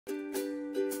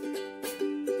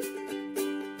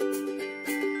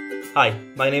Hi,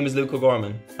 my name is Luke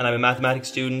O'Gorman and I'm a mathematics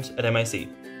student at MIC.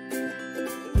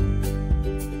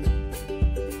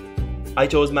 I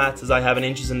chose maths as I have an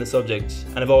interest in the subject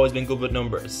and have always been good with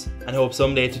numbers and hope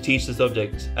someday to teach the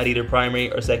subject at either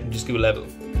primary or secondary school level.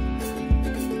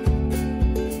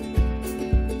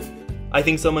 I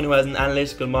think someone who has an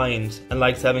analytical mind and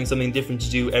likes having something different to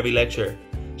do every lecture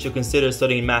should consider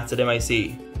studying maths at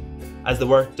MIC, as the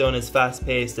work done is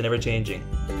fast-paced and ever-changing.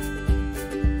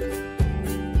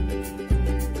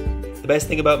 The best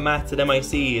thing about maths at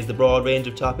MIC is the broad range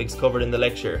of topics covered in the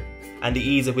lecture and the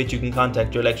ease at which you can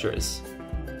contact your lecturers.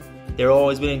 They are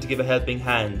always willing to give a helping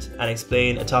hand and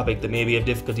explain a topic that may be of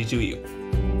difficulty to you.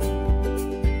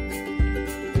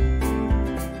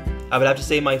 I would have to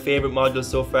say my favourite module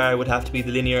so far would have to be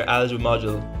the linear algebra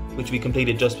module, which we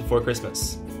completed just before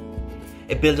Christmas.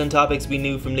 It built on topics we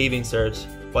knew from leaving cert,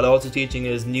 while also teaching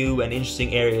us new and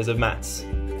interesting areas of maths.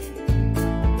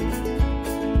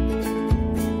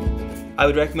 I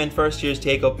would recommend first years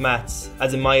take up maths,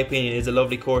 as in my opinion it is a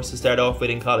lovely course to start off with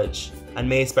in college and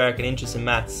may spark an interest in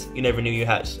maths you never knew you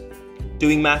had.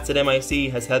 Doing maths at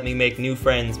MIC has helped me make new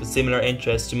friends with similar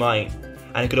interests to mine,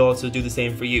 and it could also do the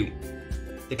same for you.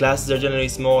 The classes are generally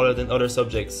smaller than other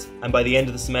subjects, and by the end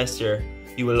of the semester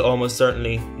you will almost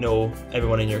certainly know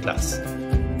everyone in your class.